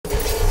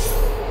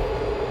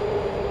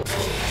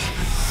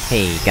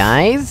Hey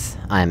guys,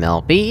 I'm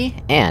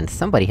LB, and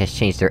somebody has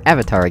changed their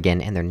avatar again,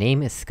 and their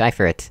name is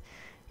Skyferret.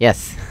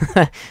 Yes,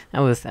 that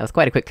was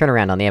quite a quick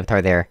turnaround on the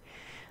avatar there.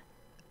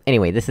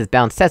 Anyway, this is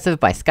Bouncessive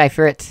by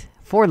Skyferret.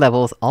 4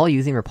 levels, all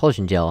using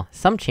repulsion gel.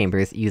 Some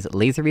chambers use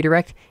laser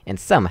redirect, and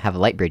some have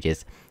light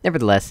bridges.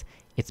 Nevertheless,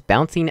 it's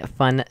bouncing,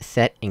 fun,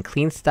 set, and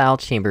clean style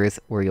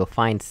chambers where you'll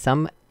find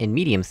some in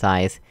medium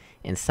size,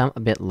 and some a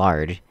bit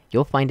large.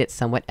 You'll find it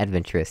somewhat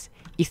adventurous.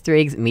 Easter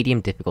eggs,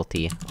 medium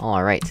difficulty.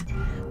 Alright.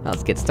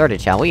 Let's get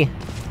started, shall we?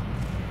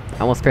 I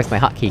almost pressed my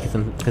hotkey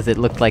because it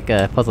looked like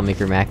a Puzzle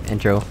Maker Mac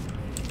intro.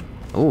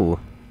 Ooh.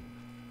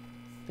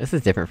 This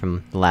is different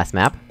from the last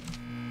map.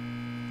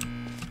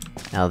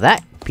 Now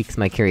that piques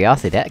my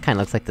curiosity. That kinda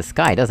looks like the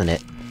sky, doesn't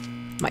it?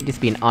 Might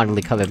just be an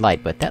oddly colored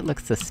light, but that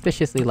looks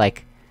suspiciously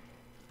like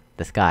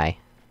the sky.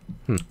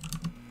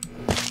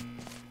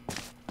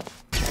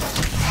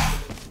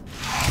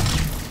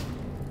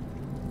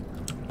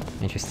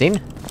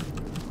 Interesting.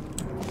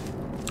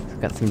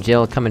 Got some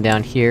gel coming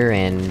down here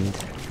and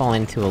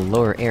falling into a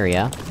lower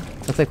area.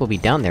 Looks like we'll be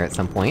down there at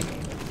some point.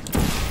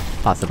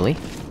 Possibly.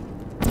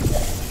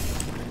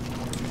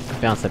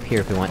 Bounce up here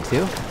if we want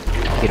to.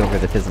 Get over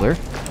the fizzler.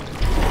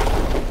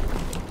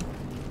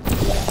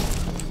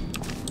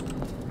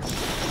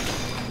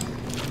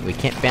 We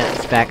can't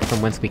bounce back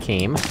from whence we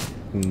came.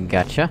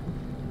 Gotcha.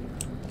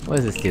 What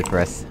does this do for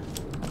us?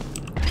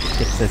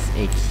 Gives us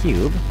a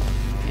cube.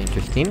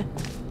 Interesting.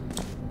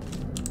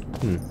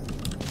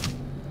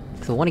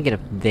 So I wanna get up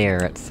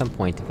there at some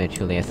point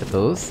eventually, I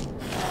suppose.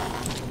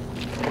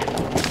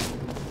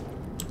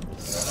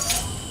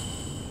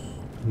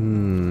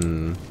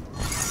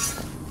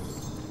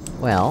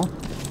 Well...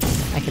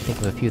 I can think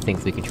of a few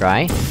things we could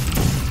try.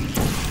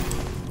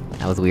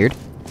 That was weird.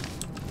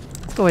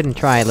 Let's go ahead and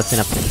try lifting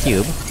up the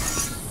cube.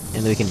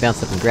 And then we can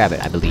bounce up and grab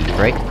it, I believe,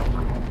 right?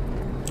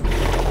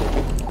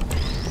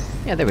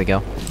 Yeah, there we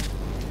go.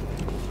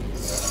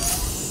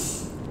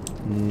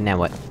 Now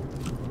what?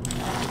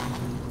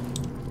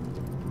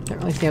 Can't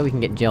really see how we can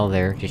get gel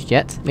there just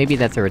yet. Maybe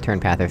that's a return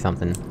path or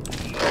something.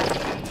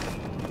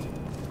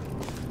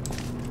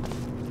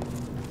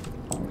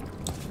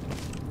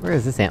 Where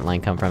does this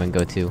antline come from and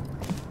go to?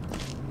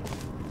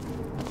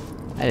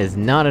 That is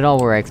not at all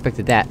where I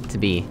expected that to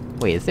be.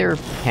 Wait, is there a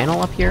panel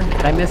up here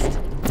that I missed?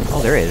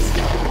 Oh, there is.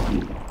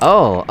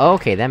 Oh,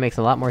 okay, that makes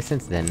a lot more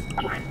sense then.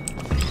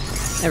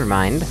 Never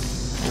mind.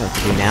 I know what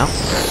to do now.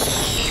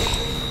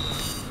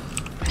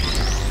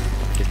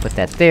 Just put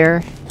that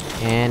there,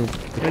 and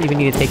we don't even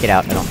need to take it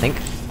out, I don't think.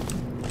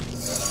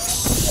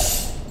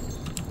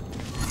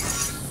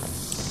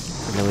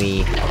 And then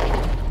we...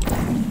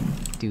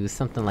 do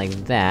something like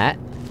that.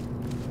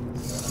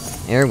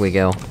 There we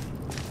go.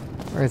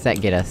 Where does that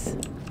get us?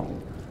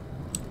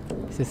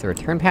 Is this a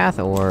return path,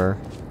 or...?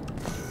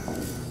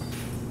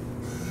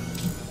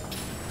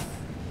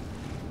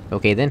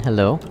 Okay then,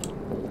 hello.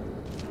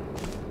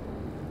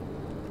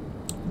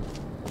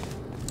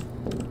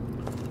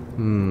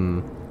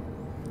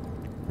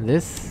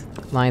 This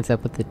lines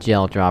up with the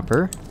gel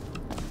dropper.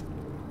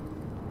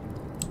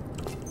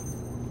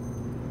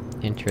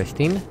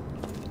 Interesting.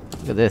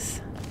 Look at this.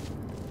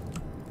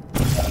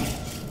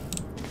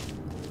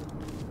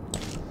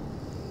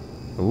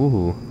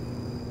 Ooh.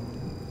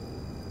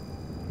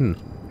 We're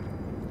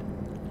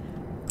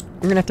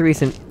gonna have to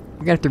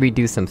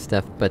redo some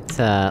stuff, but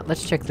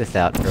let's check this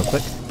out real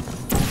quick.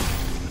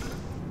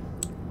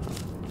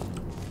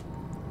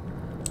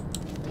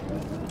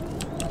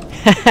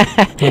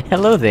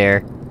 Hello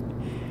there!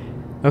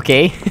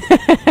 Okay.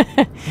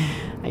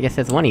 I guess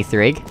that's one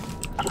Easter egg.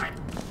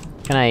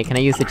 Can I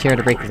use the chair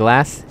to break the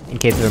glass, in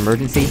case of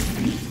emergency?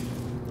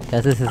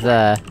 Cause this is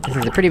a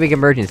pretty big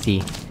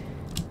emergency.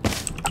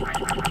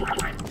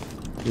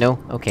 No?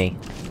 Okay.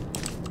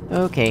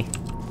 Okay.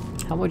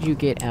 How would you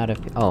get out of-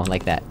 oh,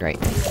 like that, right.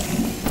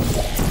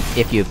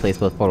 If you had placed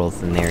both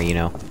portals in there, you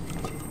know.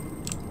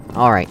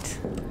 Alright.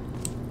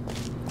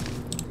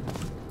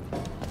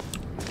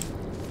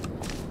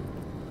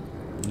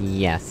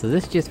 Yeah, so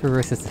this just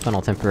reverses the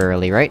funnel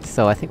temporarily, right?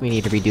 So I think we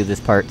need to redo this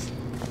part...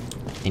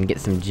 and get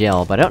some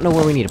gel, but I don't know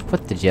where we need to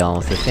put the gel,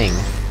 is the thing.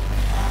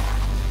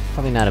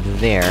 Probably not up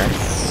there.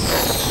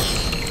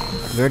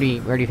 We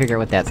already figured out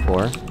what that's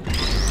for.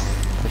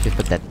 Let's just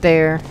put that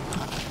there.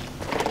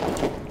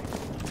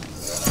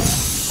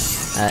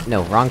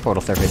 No, wrong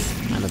portal surface.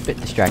 I'm a bit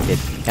distracted.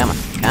 Come on,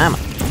 come on!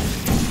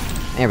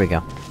 There we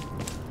go.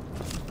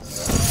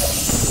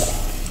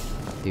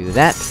 Do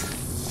that.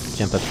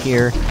 Jump up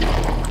here.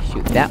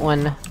 Shoot that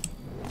one.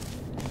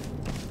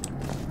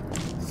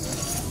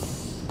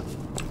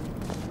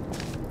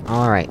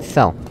 Alright,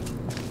 so...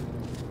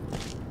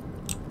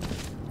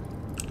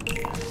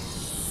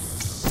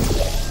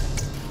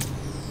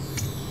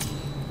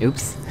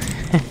 Oops.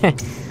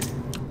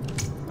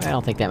 I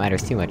don't think that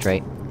matters too much,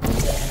 right?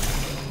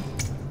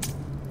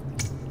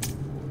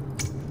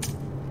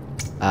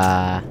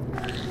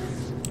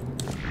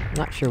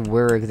 Not sure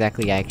where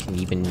exactly I actually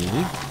even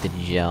need the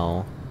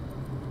gel.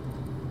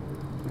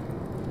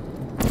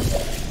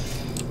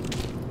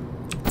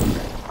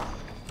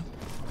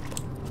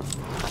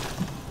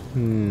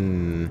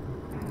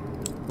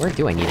 Where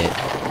do I need it?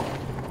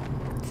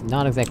 It's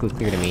not exactly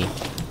clear to me.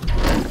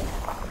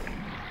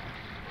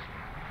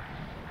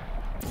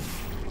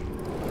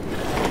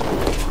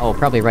 Oh,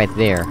 probably right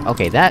there.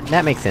 Okay,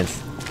 that makes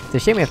sense. It's a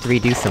shame we have to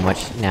redo so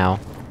much now.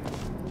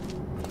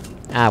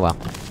 Ah, well.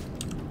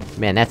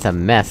 Man, that's a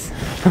mess.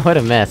 What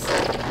a mess.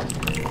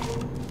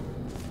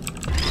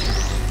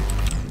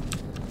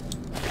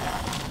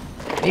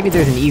 Maybe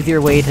there's an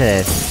easier way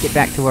to get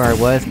back to where I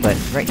was, but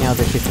right now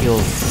this just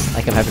feels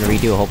like I'm having to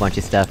redo a whole bunch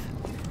of stuff.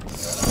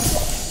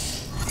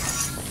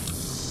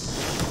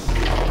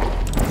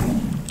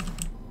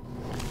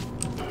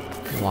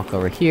 Walk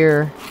over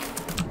here.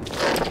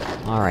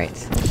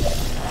 Alright.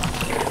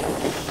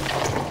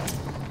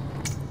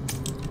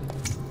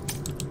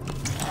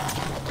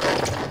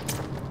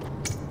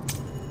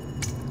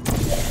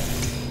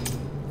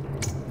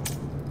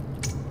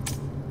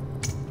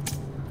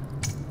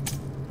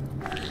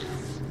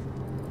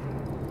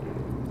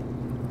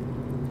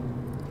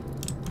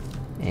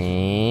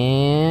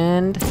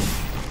 And...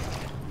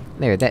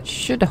 there, that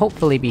should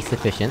hopefully be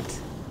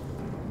sufficient.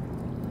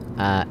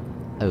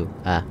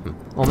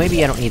 Well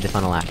maybe I don't need the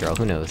funnel after all,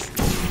 who knows.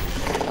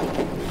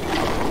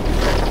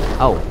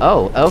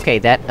 Oh, okay,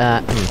 that,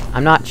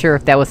 I'm not sure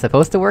if that was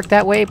supposed to work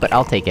that way, but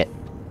I'll take it.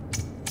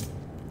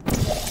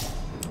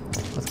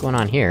 What's going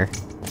on here?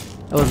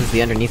 Oh, this is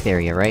the underneath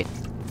area, right?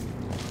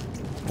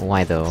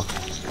 Why though?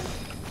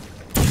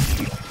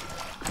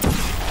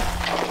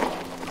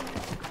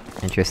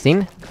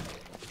 Interesting.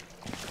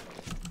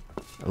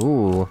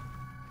 Ooh.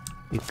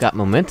 We've got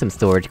momentum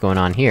storage going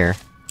on here.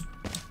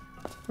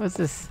 What's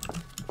this?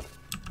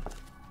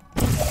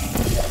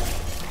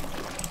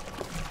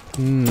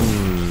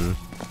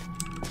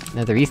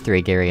 Another Easter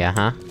egg area,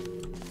 huh?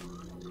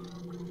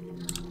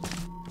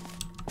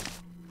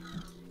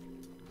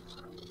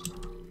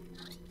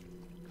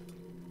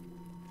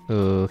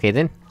 Okay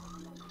then.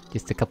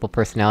 Just a couple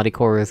personality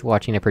cores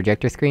watching a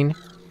projector screen.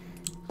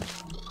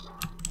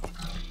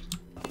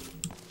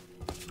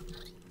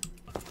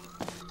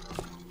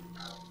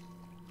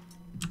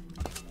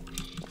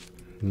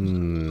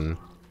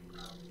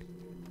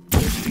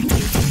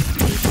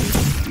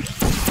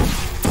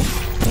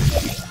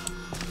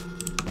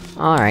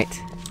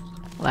 Alright.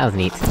 Well, that was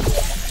neat.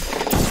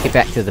 Let's get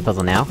back to the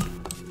puzzle now.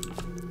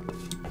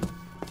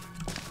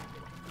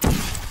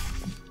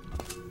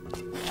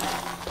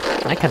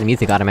 I like how the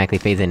music automatically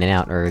fades in and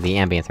out, or the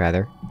ambience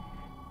rather.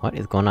 What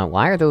is going on?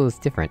 Why are those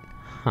different?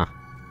 Huh.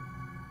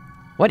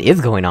 What is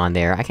going on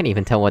there? I can't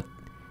even tell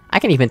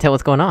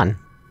what's going on.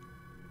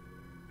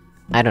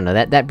 I don't know,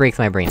 that breaks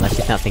my brain, let's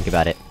just not think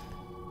about it.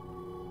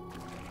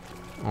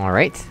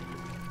 Alright.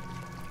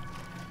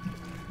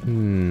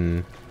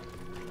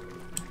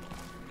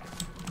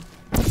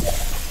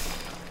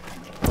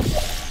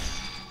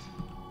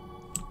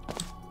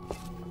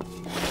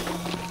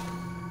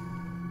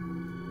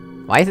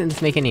 Why isn't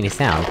this making any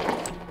sound?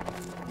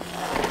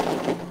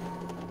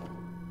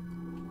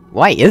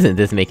 Why isn't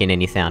this making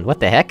any sound? What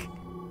the heck?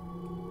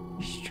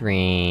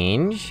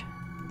 Strange.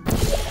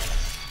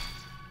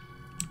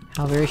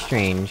 How very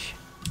strange.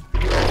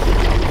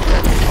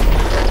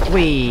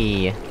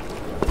 Whee!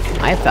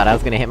 I thought I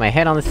was gonna hit my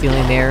head on the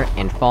ceiling there,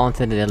 and fall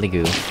into the deadly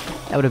goo.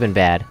 That would've been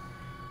bad.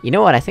 You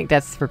know what, I think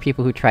that's for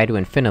people who try to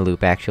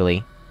infinaloop,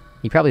 actually.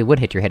 You probably would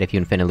hit your head if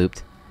you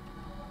infinalooped.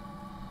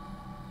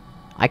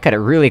 I cut it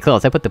really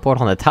close, I put the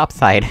portal on the top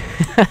side.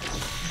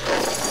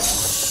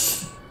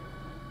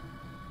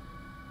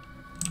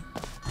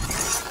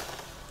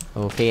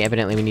 Okay,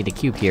 evidently we need a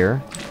cube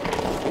here.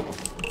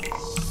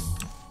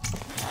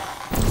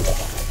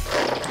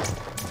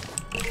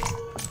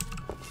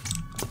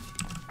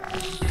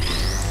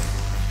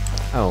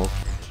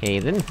 Okay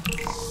then.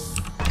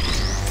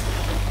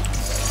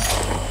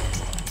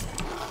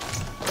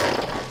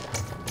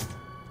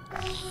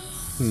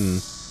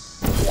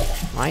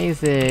 Why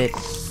is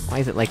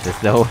it like this,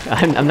 though?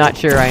 I'm not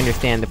sure I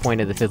understand the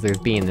point of the fizzlers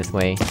being this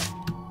way.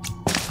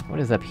 What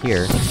is up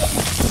here?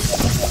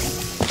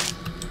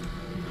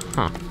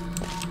 Huh.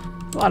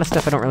 A lot of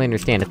stuff I don't really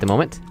understand at the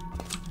moment.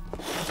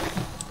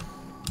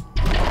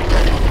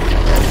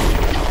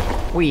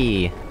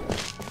 We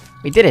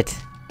did it!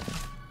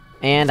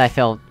 And I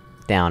fell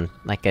down,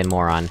 like a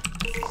moron.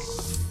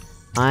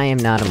 I am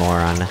not a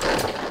moron.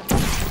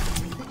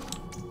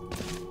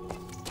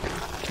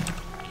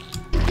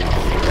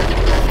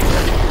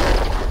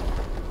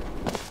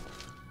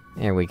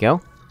 There we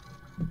go.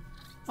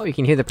 Oh, you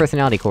can hear the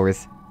personality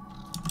cores.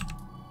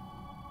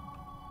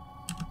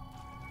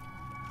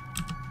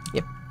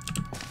 Yep.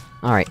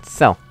 Alright,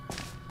 so...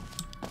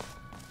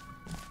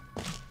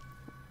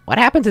 what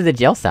happened to the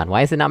gel sound?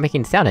 Why is it not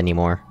making sound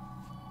anymore?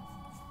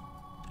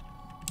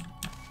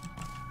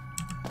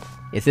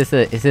 Is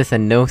this a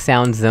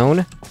no-sound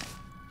zone?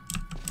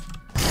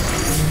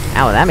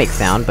 Ow, that makes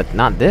sound, but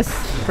not this,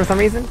 for some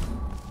reason?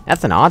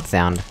 That's an odd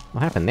sound.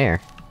 What happened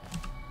there?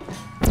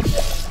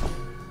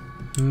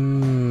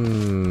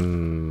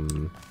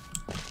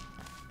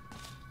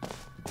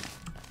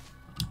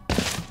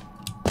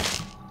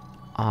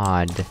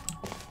 Odd.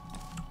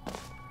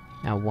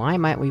 Now why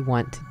might we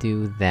want to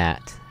do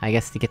that? I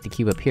guess to get the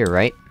cube up here,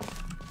 right?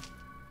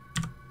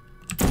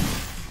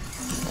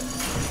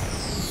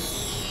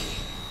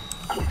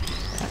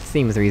 That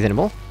seems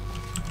reasonable.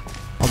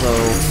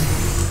 Although...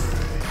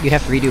 you'd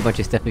have to redo a bunch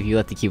of stuff if you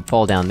let the cube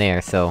fall down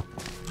there, so...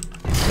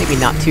 maybe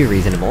not too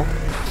reasonable.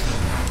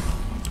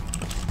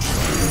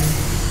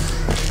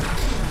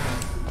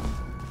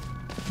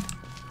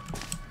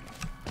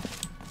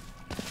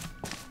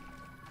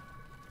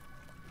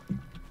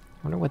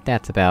 Wonder what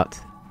that's about.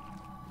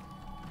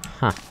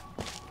 Huh.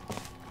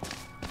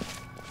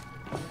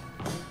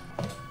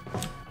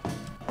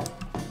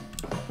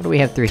 What do we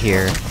have through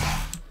here?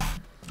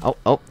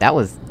 Oh, that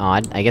was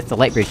odd. I guess the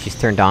light bridge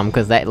just turned on,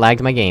 because that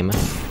lagged my game.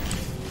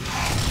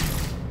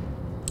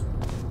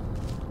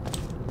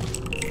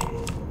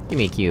 Give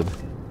me a cube.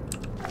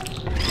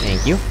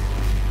 Thank you.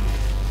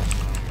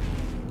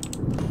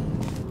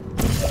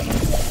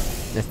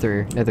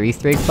 Another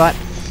Easter egg spot?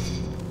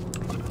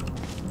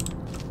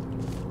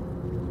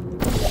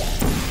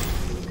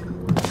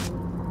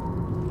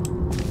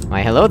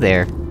 Why, hello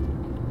there!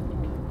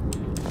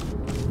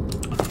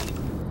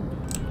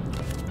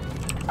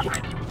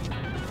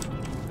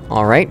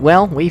 Alright,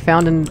 well, we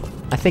found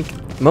I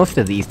think, most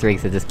of the Easter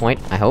eggs at this point,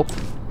 I hope.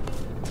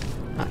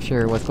 Not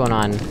sure what's going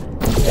on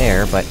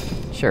there, but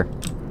sure.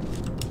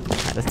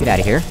 Alright, let's get out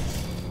of here.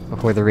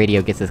 Before the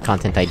radio gets its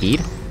content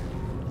ID'd.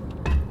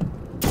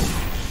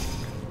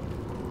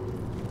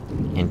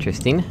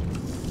 Interesting.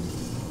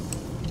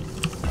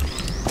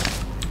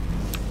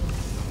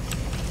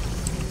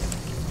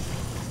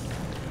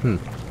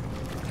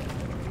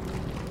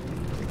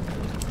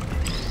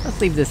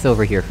 Let's leave this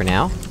over here for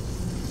now.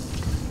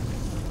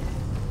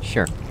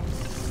 Sure.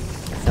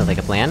 Sounds like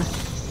a plan.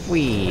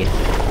 Whee!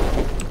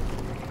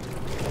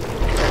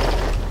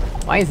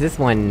 Why is this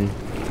one...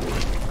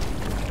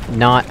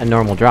 not a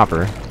normal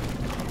dropper?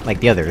 Like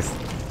the others?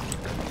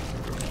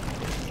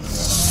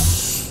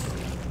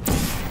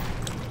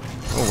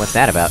 Oh, what's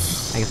that about?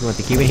 I guess we want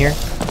the cube in here?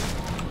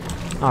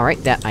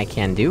 Alright, that I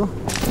can do.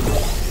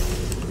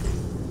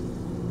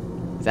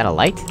 Is that a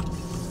light?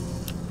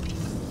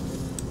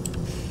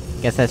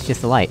 Guess that's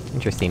just a light.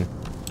 Interesting.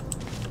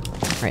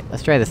 Alright,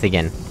 let's try this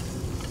again.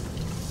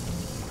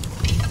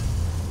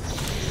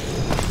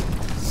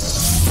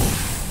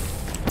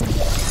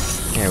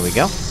 There we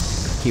go.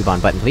 Cube on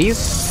button,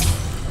 please.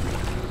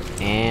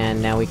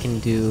 And now we can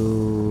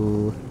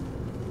do...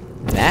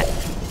 that,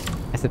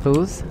 I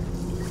suppose?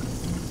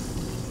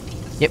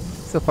 Yep,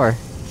 so far,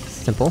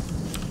 simple.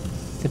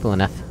 Simple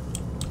enough.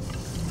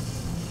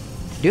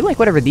 I do like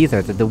whatever these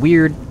are, the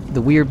weird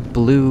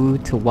blue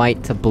to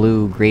white to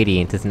blue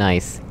gradient is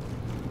nice. It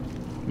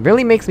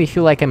really makes me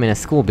feel like I'm in a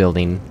school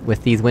building,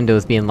 with these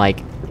windows being,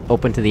 like,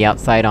 open to the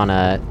outside on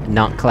a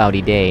not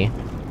cloudy day.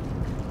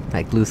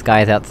 Like, blue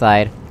skies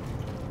outside.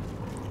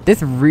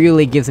 This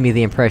really gives me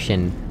the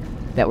impression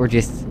that we're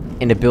just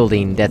in a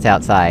building that's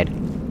outside.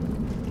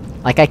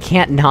 Like, I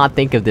can't not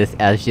think of this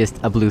as just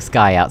a blue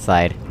sky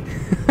outside.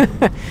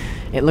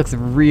 It looks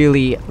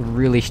really,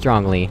 really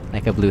strongly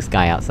like a blue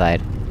sky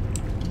outside.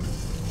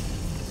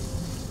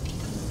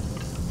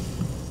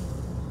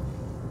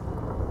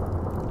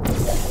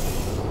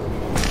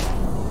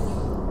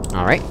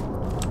 Alright.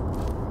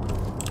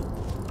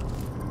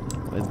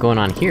 What's going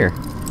on here?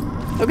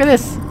 Look at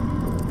this!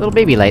 Little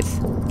baby lights.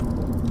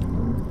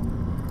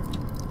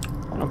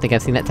 I don't think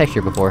I've seen that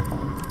texture before.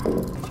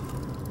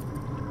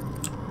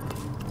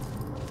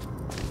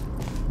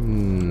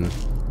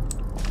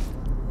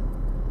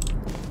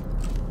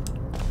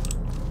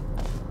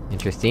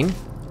 Interesting.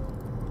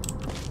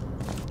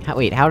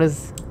 Wait, how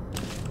does...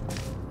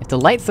 if the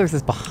light source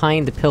is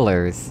behind the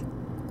pillars...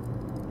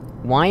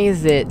 why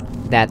is it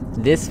that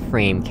this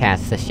frame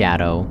casts a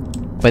shadow,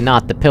 but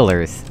not the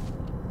pillars?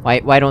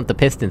 Why don't the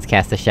pistons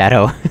cast a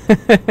shadow?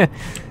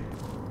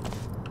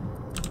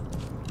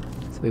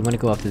 So we wanna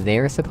go up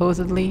there,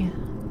 supposedly?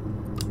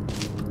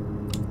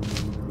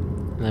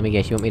 Let me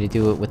guess, you want me to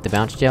do it with the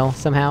bounce gel,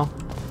 somehow?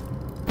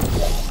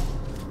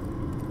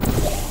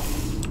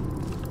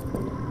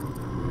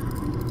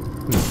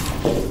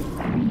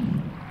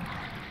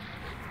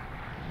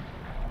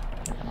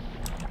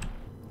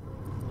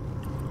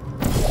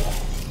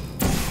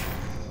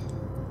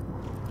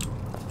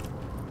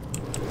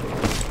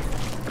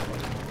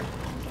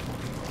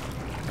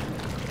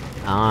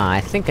 Ah,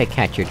 I think I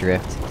catch your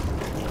drift.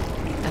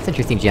 That's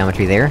interesting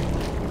geometry there.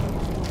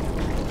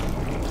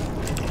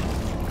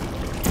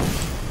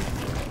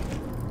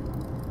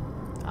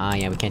 Ah,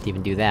 yeah, we can't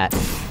even do that.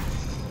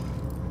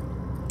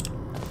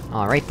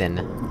 Alright then.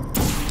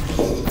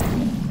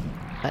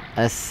 Let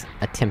us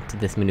attempt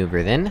this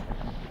maneuver then.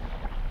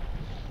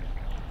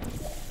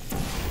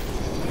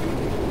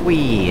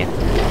 Whee!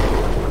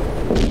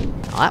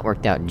 Well, that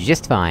worked out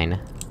just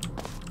fine.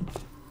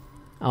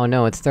 Oh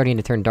no, it's starting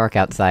to turn dark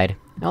outside.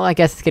 Well, I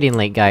guess it's getting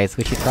late, guys.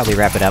 We should probably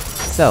wrap it up.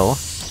 So...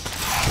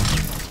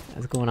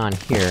 what's going on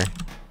here?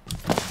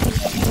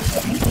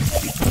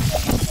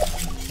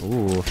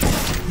 Ooh.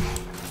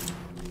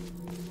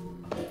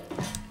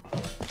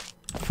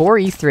 4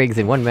 Easter eggs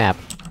in one map.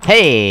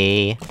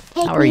 Hey!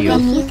 How are you?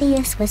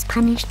 Prometheus was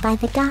punished by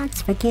the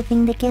gods for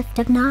giving the gift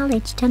of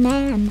knowledge to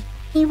man.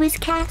 He was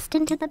cast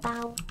into the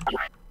bowl.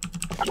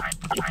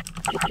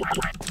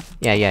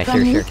 Yeah, sure.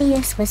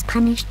 Prometheus was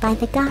punished by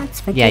the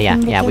gods for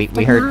giving the gift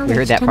we of heard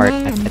knowledge that to part.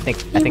 man. I think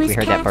we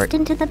heard that part. He was cast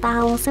into the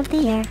bowels of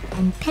the earth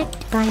and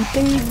picked by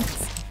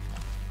birds.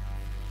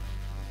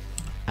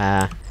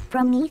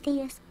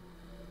 Prometheus.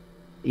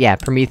 Yeah,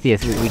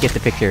 Prometheus. We get the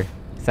picture.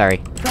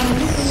 Sorry.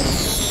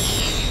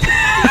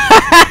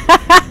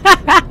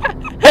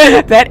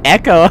 That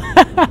echo!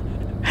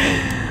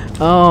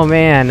 Oh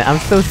man, I'm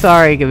so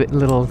sorry,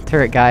 little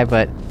turret guy,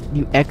 but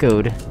you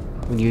echoed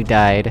when you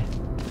died.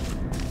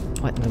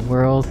 What in the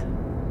world?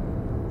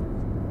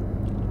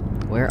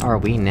 Where are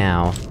we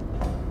now?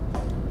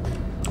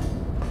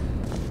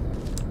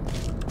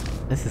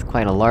 This is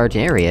quite a large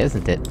area,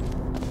 isn't it?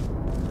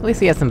 At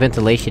least we have some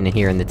ventilation in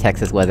here in the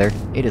Texas weather.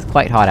 It is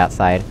quite hot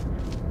outside.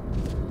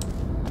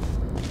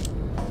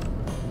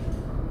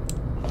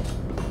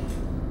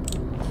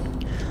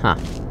 Huh.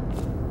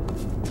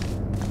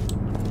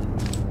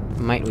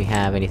 Might we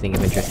have anything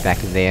of interest back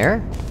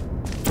there?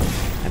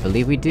 I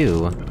believe we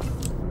do.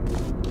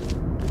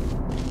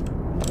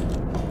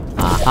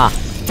 Aha!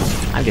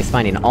 I'm just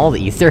finding all the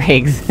Easter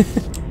eggs!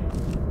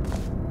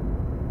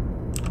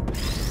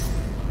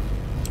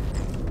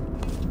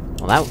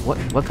 Well that-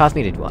 what caused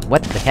me to-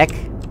 what the heck?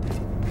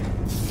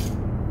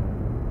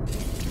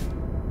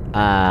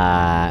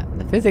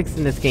 The physics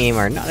in this game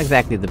are not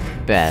exactly the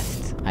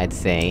best, I'd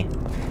say.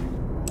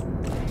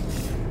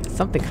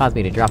 Something caused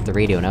me to drop the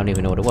radio and I don't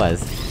even know what it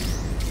was.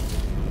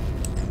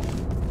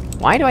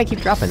 Why do I keep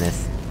dropping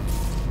this?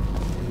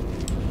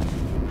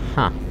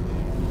 Huh.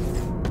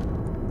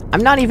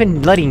 I'm not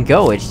even letting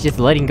go, it's just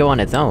letting go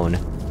on its own.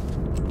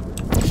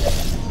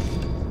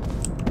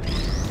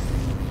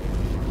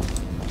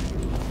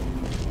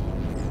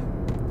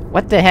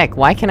 What the heck?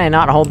 Why can I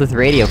not hold this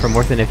radio for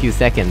more than a few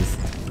seconds?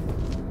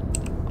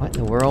 What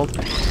in the world?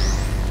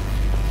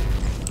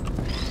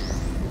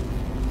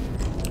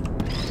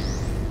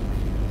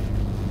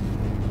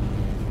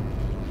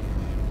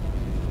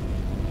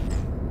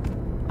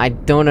 I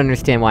don't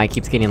understand why it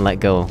keeps getting let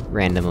go,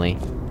 randomly.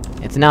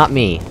 It's not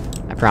me,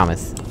 I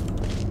promise.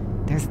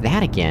 There's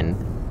that again.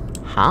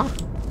 Huh?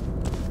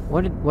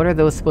 What are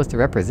those supposed to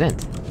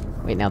represent?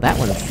 Wait, now that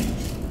one's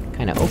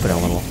kinda open a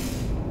little.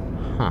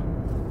 Huh.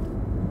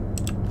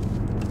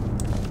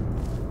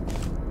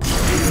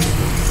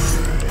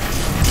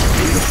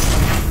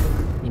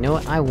 You know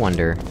what, I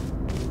wonder...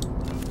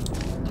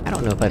 I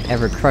don't know if I've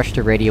ever crushed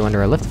a radio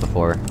under a lift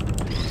before.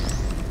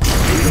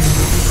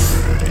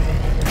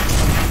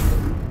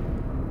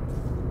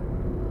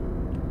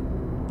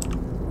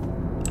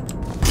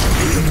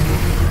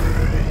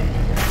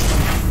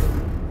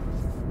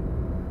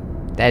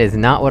 That is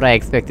not what I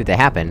expected to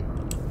happen.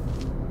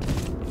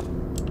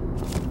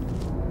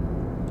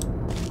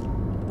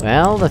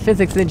 Well, the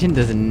physics engine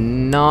does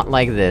not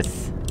like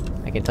this.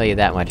 I can tell you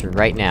that much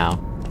right now.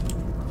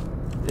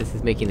 This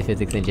is making the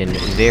physics engine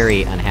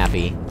very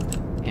unhappy,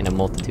 in a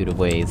multitude of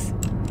ways.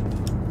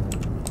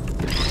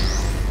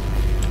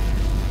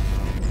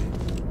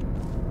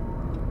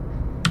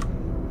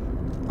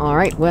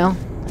 Alright, well,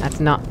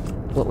 that's not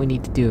what we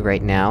need to do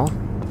right now.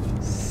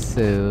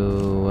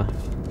 So...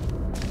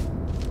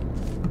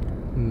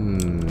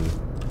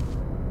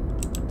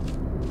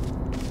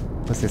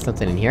 Was there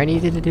something in here I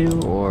needed to do,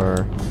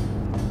 or...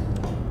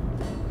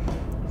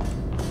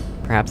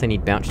 Perhaps I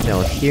need bounce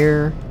shells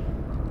here?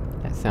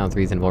 That sounds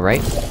reasonable,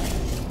 right?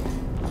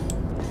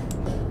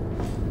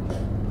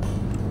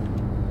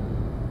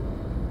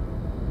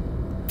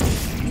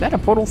 Is that a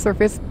portal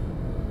surface?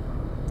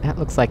 That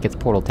looks like it's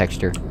portal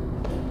texture.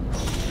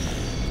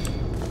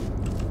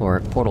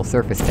 Or portal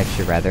surface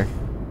texture, rather.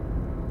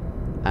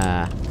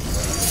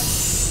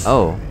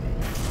 Oh.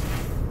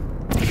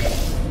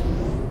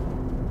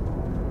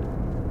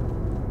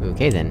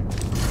 Okay then.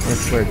 Where's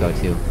square go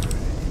to?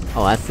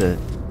 Oh, that's the...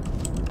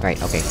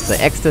 Right, okay. So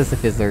X does the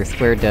fizzler,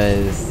 square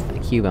does the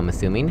cube, I'm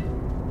assuming.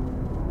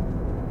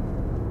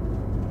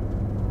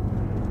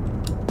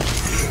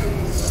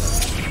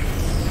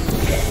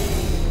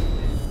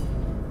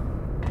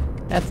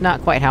 That's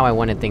not quite how I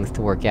wanted things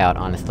to work out,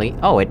 honestly.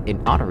 Oh, it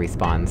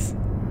auto-respawns.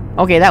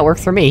 Okay, that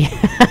works for me!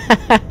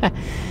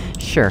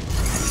 Sure.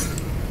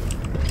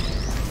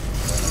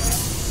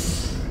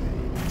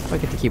 How do I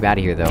get the cube out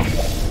of here, though?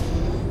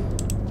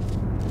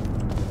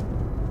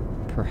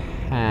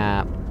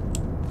 Perhaps...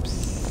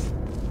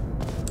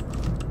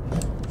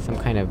 some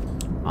kind of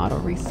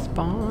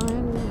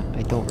auto-respawn?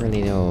 I don't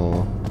really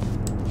know...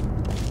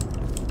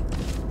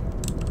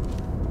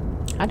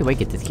 How do I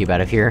get this cube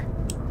out of here?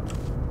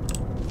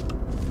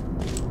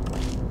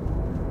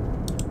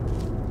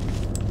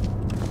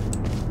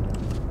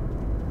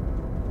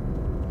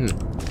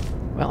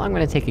 Well, I'm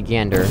gonna take a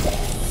gander.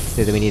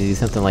 So that we need to do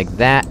something like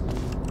that...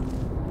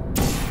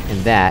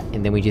 and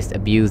then we just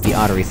abuse the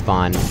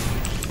auto-respawn.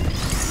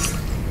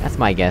 That's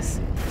my guess.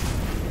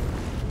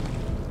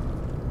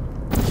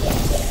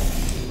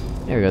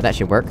 There we go, that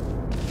should work.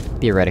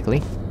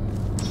 Theoretically.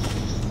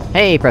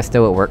 Hey,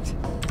 presto, it worked.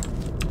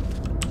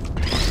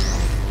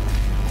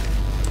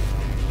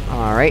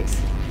 Alright.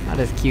 How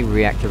does cube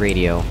react to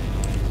radio?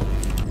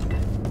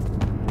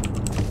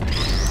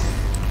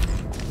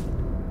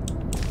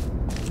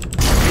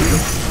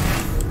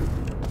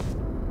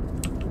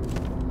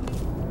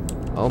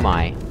 Oh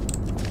my.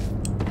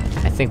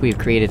 I think we've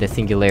created a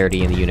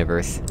singularity in the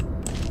universe.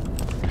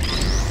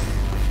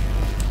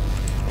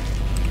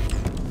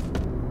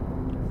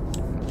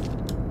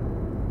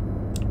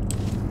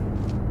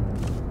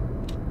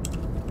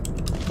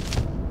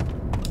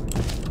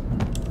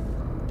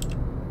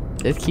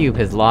 This cube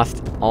has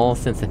lost all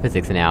sense of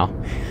physics now.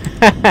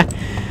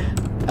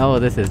 Oh,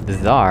 this is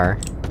bizarre.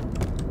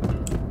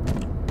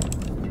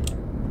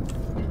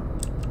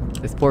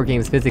 This board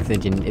game's physics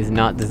engine is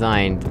not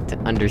designed to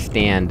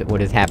understand what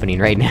is happening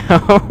right now.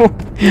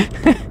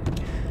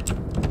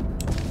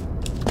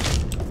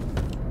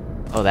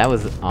 Oh, that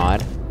was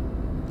odd.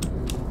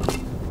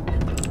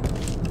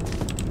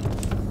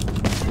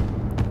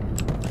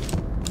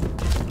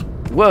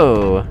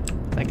 Whoa!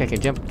 I think I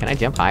can jump- can I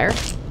jump higher?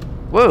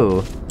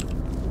 Whoa!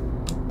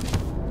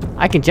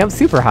 I can jump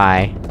super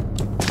high!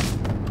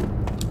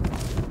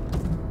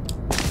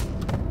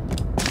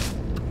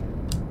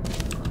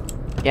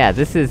 Yeah,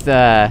 this is,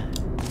 definitely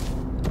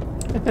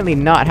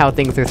not how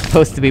things are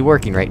supposed to be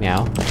working right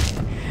now.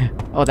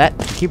 Oh, that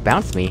cube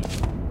bounced me.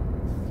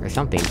 Or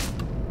something.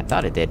 I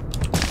thought it did.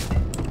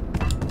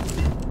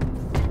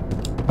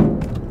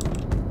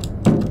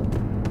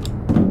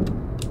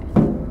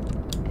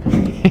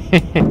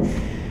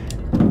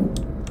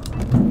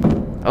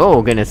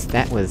 Oh goodness,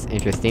 that was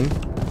interesting.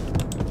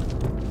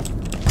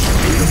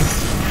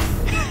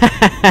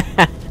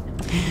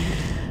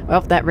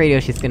 Well, that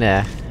radio's just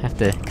gonna have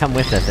to come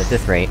with us at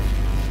this rate.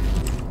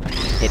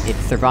 It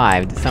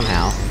survived,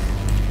 somehow.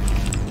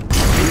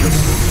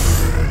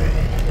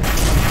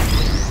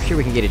 I'm sure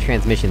we can get a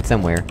transmission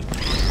somewhere.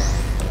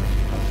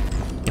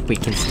 If we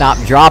can stop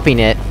dropping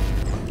it!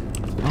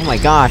 Oh my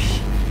gosh!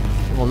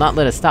 It will not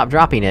let us stop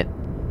dropping it!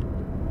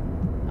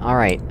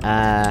 Alright,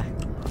 I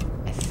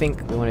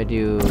think we wanna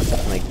do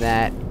something like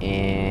that,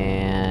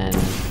 and...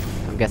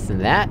 I'm guessing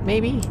that,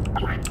 maybe?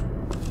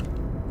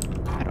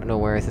 I don't know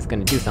where this is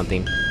gonna do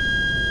something.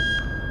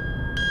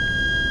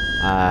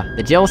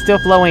 The gel's still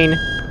flowing!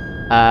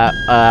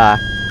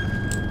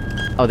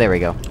 Oh, there we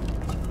go.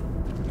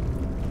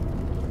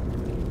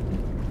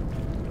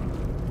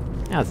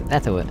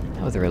 That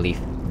was a relief.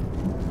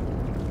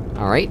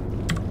 Alright.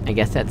 I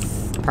guess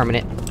that's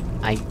permanent,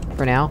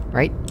 for now,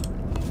 right?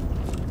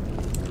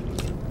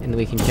 And then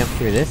we can jump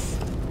through this.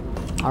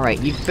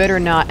 Alright, you better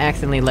not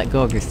accidentally let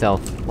go of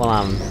yourself while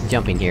I'm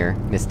jumping here,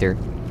 mister.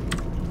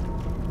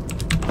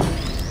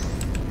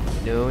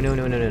 No, no,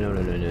 no, no, no, no,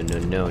 no, no, no, no,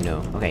 no,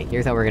 no. Okay,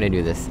 here's how we're gonna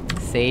do this.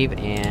 Save,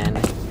 and...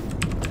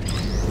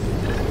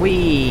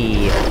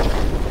 Whee!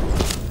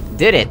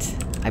 Did it!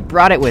 I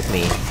brought it with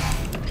me!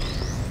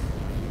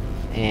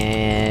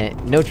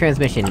 And... no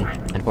transmission,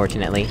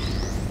 unfortunately.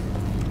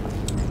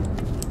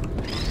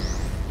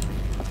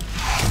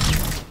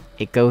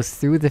 It goes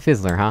through the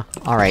fizzler, huh?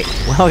 Alright,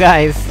 well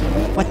guys,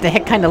 what the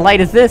heck kind of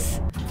light is this?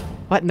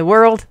 What in the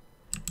world?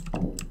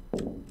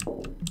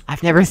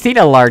 I've never seen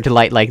a large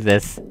light like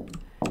this!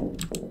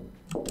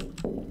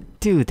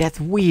 Dude, that's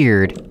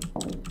weird!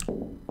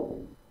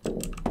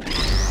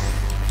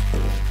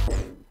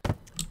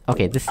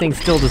 Okay, this thing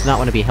still does not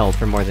want to be held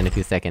for more than a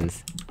few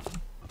seconds.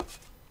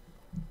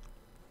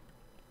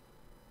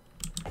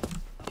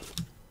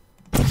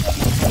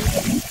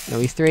 No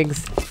Easter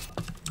eggs?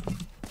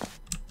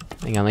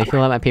 Hang on, let me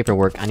fill out my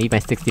paperwork. I need my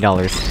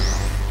 $60.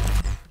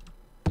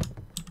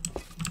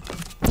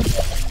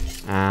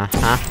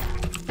 Uh-huh.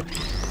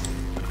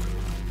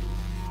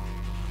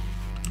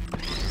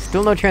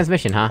 Still no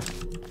transmission, huh?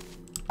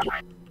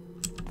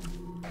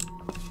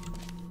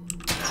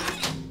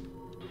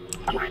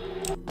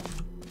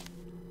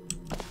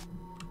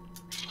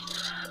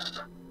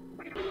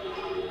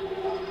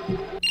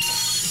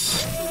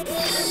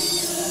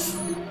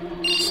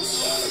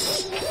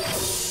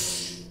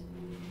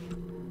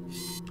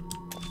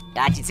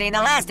 Thought you'd seen the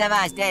last of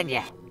us, didn't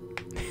you?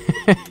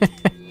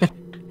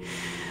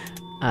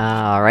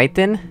 Alright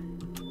then.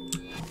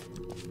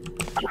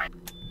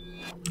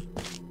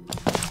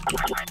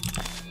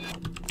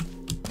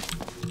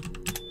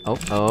 Oh,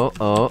 oh,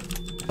 oh,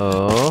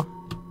 oh.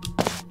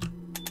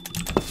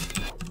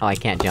 Oh, I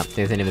can't jump,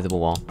 there's an invisible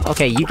wall.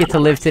 Okay, you get to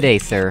live today,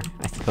 sir,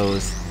 I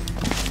suppose.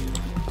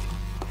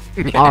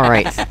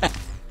 Alright.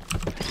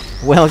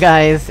 Well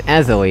guys,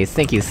 as always,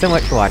 thank you so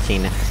much for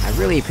watching, I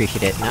really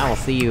appreciate it, and I will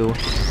see you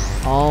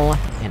all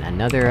in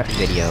another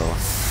video.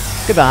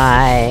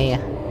 Goodbye!